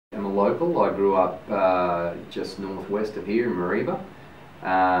local. I grew up just northwest of here in Mareeba.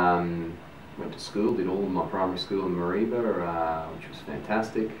 Went to school, did all of my primary school in Mareeba, which was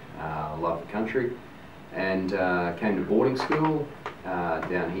fantastic. I loved the country. And came to boarding school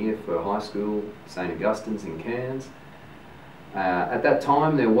down here for high school, St. Augustine's in Cairns. At that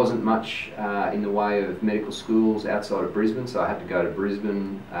time there wasn't much in the way of medical schools outside of Brisbane, so I had to go to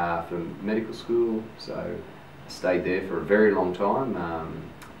Brisbane for medical school. So I stayed there for a very long time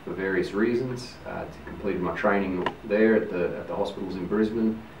for various reasons. Completed my training there at the hospitals in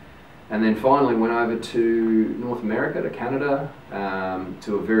Brisbane. And then finally went over to North America, to Canada,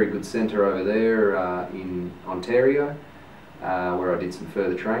 to a very good centre over there in Ontario, where I did some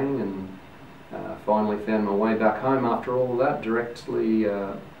further training, and finally found my way back home after all of that, directly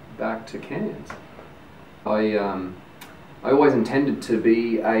back to Cairns. I always intended to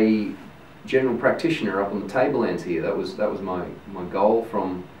be a general practitioner up on the tablelands here. That was my goal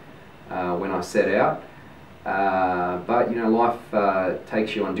from when I set out. But you know, life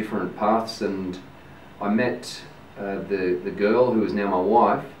takes you on different paths, and I met the girl who is now my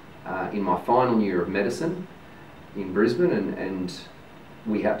wife in my final year of medicine in Brisbane, and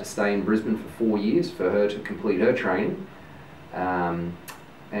we had to stay in Brisbane for 4 years for her to complete her training. And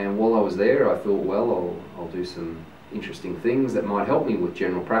while I was there, I thought, well, I'll do some interesting things that might help me with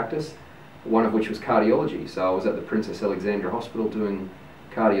general practice, one of which was cardiology. So I was at the Princess Alexandra Hospital doing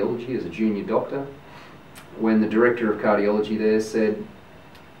cardiology as a junior doctor, when the director of cardiology there said,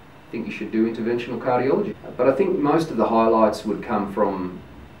 I think you should do interventional cardiology. But I think most of the highlights would come from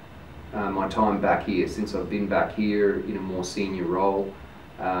my time back here, since I've been back here in a more senior role,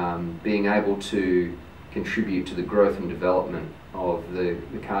 being able to contribute to the growth and development of the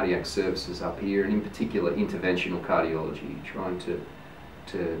cardiac services up here, and in particular interventional cardiology, trying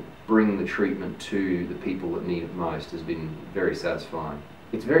to bring the treatment to the people that need it most has been very satisfying.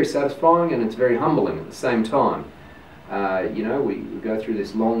 It's very satisfying and it's very humbling at the same time. You know, we go through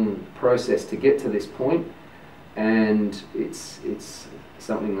this long process to get to this point, and it's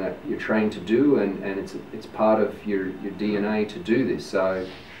something that you're trained to do, and it's part of your DNA to do this. So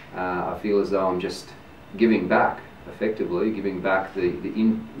I feel as though I'm just giving back, effectively giving back the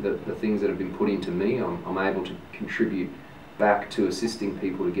things that have been put into me. I'm able to contribute back to assisting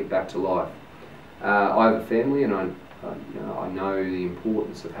people to get back to life. I have a family, and I know the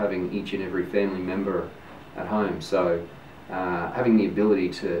importance of having each and every family member at home. So having the ability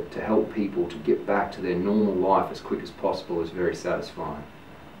to help people to get back to their normal life as quick as possible is very satisfying.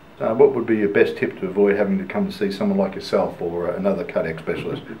 What would be your best tip to avoid having to come to see someone like yourself or another cardiac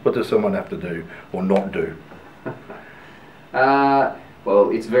specialist? What does someone have to do or not do?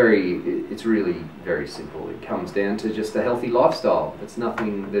 Well, it's really very simple. It comes down to just a healthy lifestyle. It's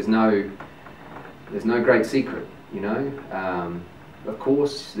nothing. There's no great secret. You know, of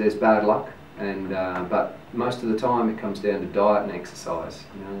course there's bad luck, but most of the time it comes down to diet and exercise.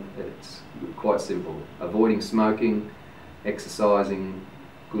 You know, it's quite simple. Avoiding smoking, exercising,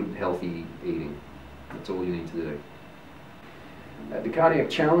 good healthy eating. That's all you need to do. The cardiac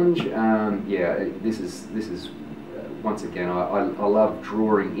challenge, yeah, this is once again, I love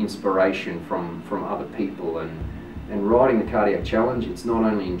drawing inspiration from other people, and writing the cardiac challenge. It's not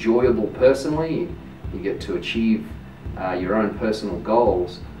only enjoyable personally. You get to achieve your own personal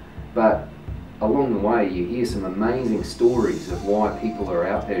goals, but along the way you hear some amazing stories of why people are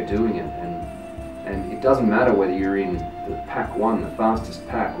out there doing it, and it doesn't matter whether you're in the pack 1, the fastest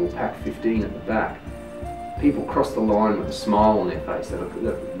pack, or pack 15 at the back. People cross the line with a smile on their face.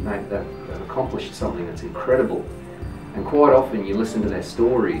 They've accomplished something that's incredible, and quite often you listen to their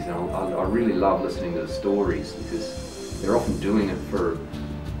stories, and I really love listening to the stories, because they're often doing it for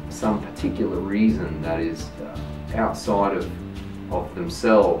some particular reason that is outside of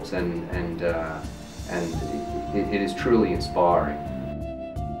themselves, and it is truly inspiring.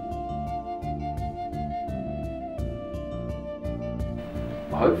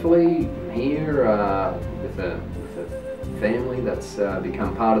 Hopefully here with a family that's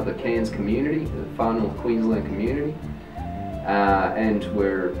become part of the Cairns community, the Far North Queensland community, and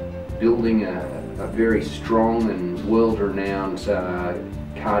we're building a very strong and world-renowned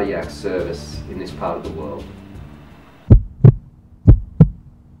cardiac service in this part of the world.